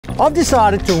I've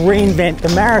decided to reinvent the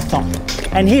marathon.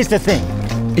 And here's the thing.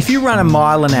 If you run a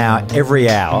mile an hour every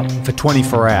hour for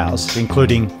 24 hours,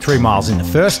 including 3 miles in the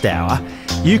first hour,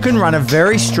 you can run a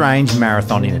very strange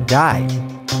marathon in a day.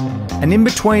 And in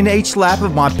between each lap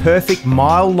of my perfect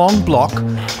mile-long block,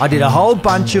 I did a whole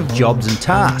bunch of jobs and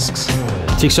tasks.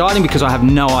 It's exciting because I have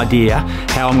no idea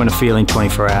how I'm going to feel in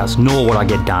 24 hours, nor what I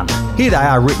get done. Here they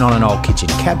are written on an old kitchen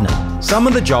cabinet. Some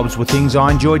of the jobs were things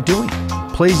I enjoyed doing,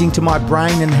 pleasing to my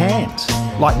brain and hands,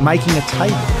 like making a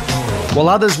table, while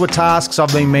others were tasks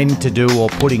I've been meaning to do or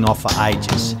putting off for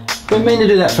ages. I've been meaning to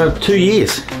do that for 2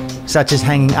 years. Such as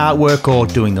hanging artwork or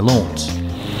doing the lawns.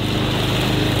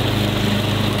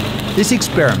 This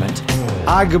experiment,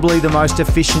 arguably the most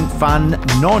efficient, fun,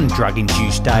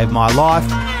 non-drug-induced day of my life,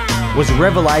 was a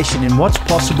revelation in what's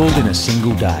possible in a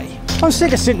single day. I'm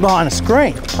sick of sitting behind a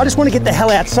screen. I just want to get the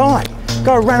hell outside,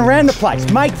 go run around the place,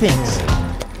 make things.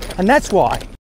 And that's why